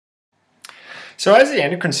So as the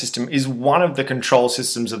endocrine system is one of the control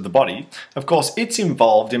systems of the body, of course it's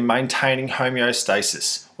involved in maintaining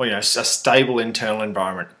homeostasis, or a stable internal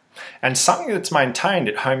environment. And something that's maintained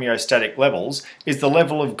at homeostatic levels is the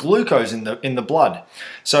level of glucose in the blood.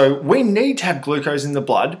 So we need to have glucose in the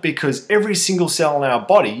blood because every single cell in our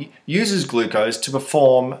body uses glucose to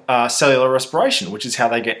perform cellular respiration, which is how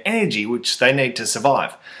they get energy, which they need to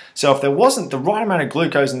survive. So if there wasn't the right amount of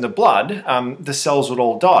glucose in the blood, the cells would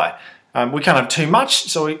all die. We can't have too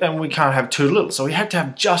much, and we can't have too little. So we had to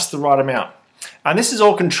have just the right amount. And this is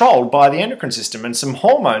all controlled by the endocrine system and some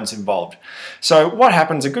hormones involved. So what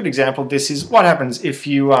happens, a good example of this is what happens if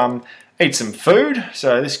you eat some food.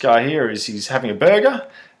 So this guy here he's having a burger.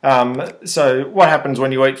 So what happens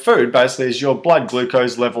when you eat food basically is your blood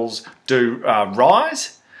glucose levels do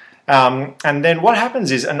rise. And then what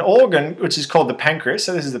happens is an organ, which is called the pancreas,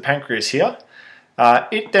 so this is the pancreas here,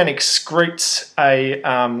 it then excretes a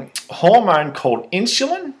hormone called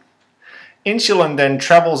insulin. Insulin then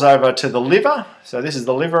travels over to the liver, so this is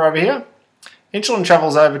the liver over here. Insulin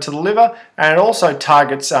travels over to the liver and it also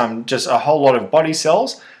targets just a whole lot of body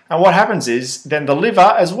cells. And what happens is then the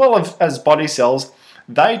liver, as well as body cells,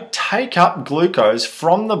 they take up glucose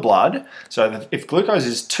from the blood. So if glucose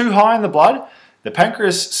is too high in the blood, the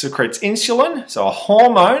pancreas secretes insulin, so a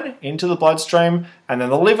hormone, into the bloodstream, and then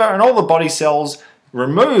the liver and all the body cells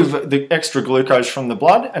remove the extra glucose from the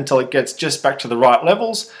blood until it gets just back to the right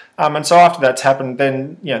levels. And so after that's happened,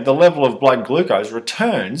 then the level of blood glucose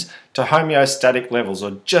returns to homeostatic levels,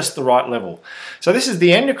 or just the right level. So this is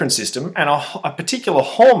the endocrine system and a particular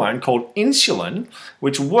hormone called insulin,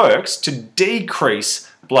 which works to decrease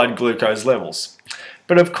blood glucose levels.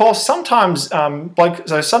 But of course, sometimes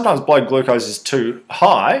blood glucose is too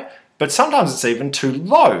high, but sometimes it's even too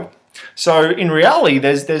low. So in reality,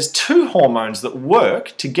 there's two hormones that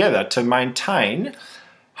work together to maintain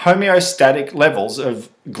homeostatic levels of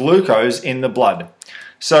glucose in the blood.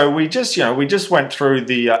 So we just went through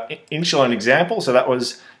the insulin example. So that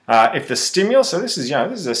was if the stimulus. So this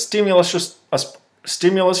is a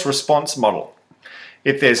stimulus response model.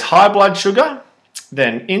 If there's high blood sugar,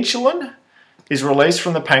 then insulin is released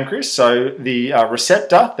from the pancreas. So the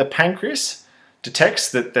receptor, the pancreas, detects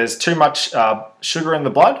that there's too much sugar in the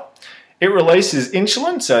blood. It releases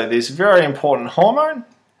insulin, so this very important hormone,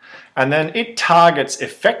 and then it targets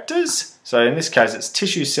effectors. So in this case, it's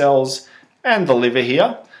tissue cells and the liver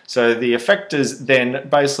here. So the effectors then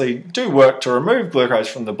basically do work to remove glucose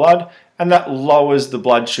from the blood, and that lowers the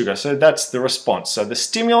blood sugar. So that's the response. So the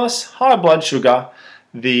stimulus, high blood sugar,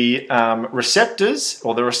 the receptors,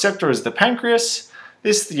 or the receptor is the pancreas.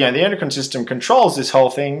 The endocrine system controls this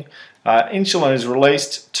whole thing. Insulin is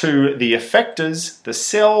released to the effectors, the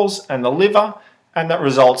cells and the liver, and that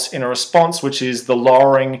results in a response which is the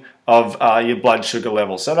lowering of your blood sugar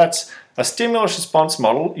levels. So that's a stimulus response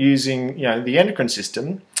model using the endocrine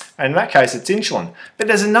system, and in that case it's insulin. But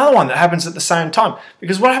there's another one that happens at the same time,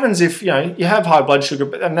 because what happens if you have high blood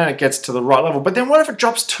sugar and then it gets to the right level, but then what if it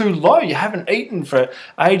drops too low? You haven't eaten for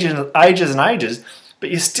ages and ages, but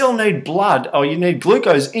you still need blood, or you need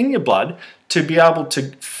glucose in your blood to be able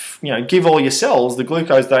to give all your cells the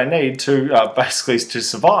glucose they need to basically to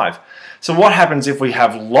survive. So what happens if we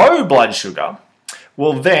have low blood sugar?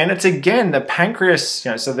 Well, then it's again the pancreas.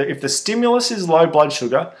 So that if the stimulus is low blood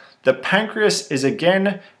sugar, the pancreas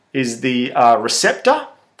is the receptor.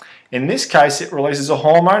 In this case, it releases a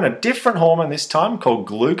hormone, a different hormone this time, called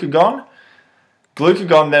glucagon.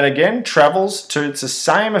 Glucagon then again travels to, it's the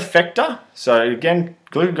same effector. So again,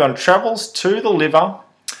 glucagon travels to the liver.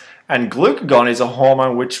 And glucagon is a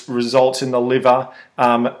hormone which results in the liver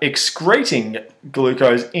excreting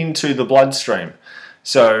glucose into the bloodstream.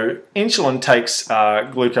 So insulin takes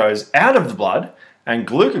glucose out of the blood, and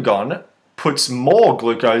glucagon puts more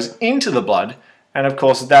glucose into the blood. And of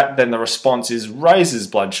course, that then the response is raises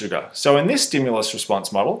blood sugar. So in this stimulus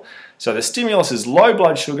response model, so the stimulus is low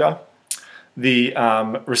blood sugar. The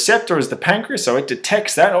receptor is the pancreas, so it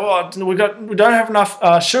detects that. Oh, we don't have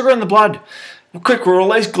enough sugar in the blood. Quick, we'll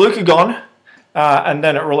release glucagon, and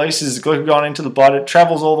then it releases glucagon into the blood. It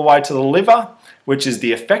travels all the way to the liver, which is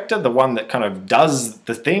the effector, the one that kind of does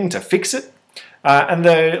the thing to fix it. And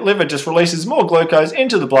the liver just releases more glucose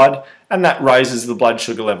into the blood, and that raises the blood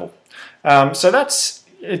sugar level. So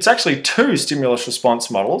it's actually two stimulus response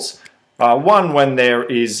models. One when there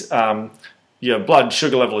is your blood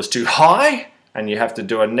sugar level is too high, and you have to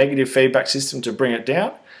do a negative feedback system to bring it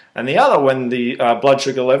down. And the other when the blood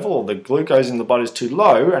sugar level, or the glucose in the blood, is too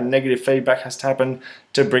low, and negative feedback has to happen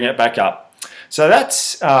to bring it back up. So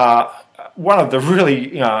that's one of the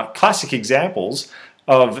really classic examples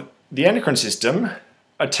of the endocrine system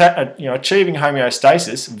achieving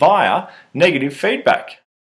homeostasis via negative feedback.